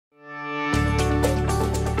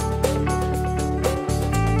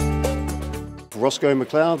Roscoe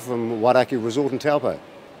McLeod from Wairakei Resort Taupo.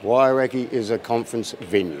 Wairakei is a conference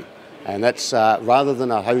venue, and that's rather than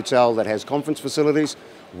a hotel that has conference facilities,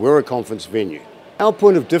 we're a conference venue. Our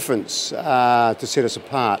point of difference to set us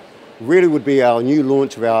apart really would be our new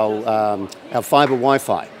launch of our fibre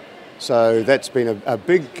Wi-Fi. So that's been a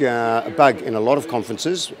big bug in a lot of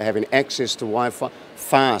conferences, having access to Wi-Fi,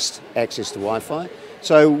 fast access to Wi-Fi.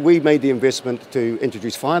 So we made the investment to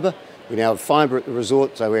introduce fibre. We now have fibre at the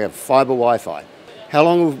resort, so we have fibre Wi-Fi. How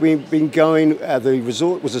long have we been going? The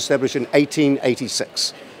resort was established in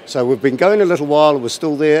 1886. So we've been going a little while, we're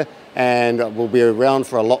still there, and we'll be around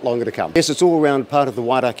for a lot longer to come. Yes, it's all around part of the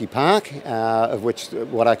Wairakei Park, of which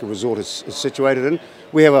Wairakei Resort is situated in.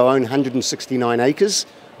 We have our own 169 acres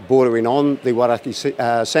bordering on the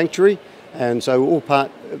Wairakei Sanctuary, and so all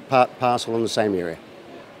part parcel in the same area.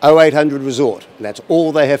 0800 Resort, that's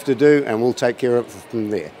all they have to do, and we'll take care of it from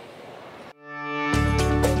there.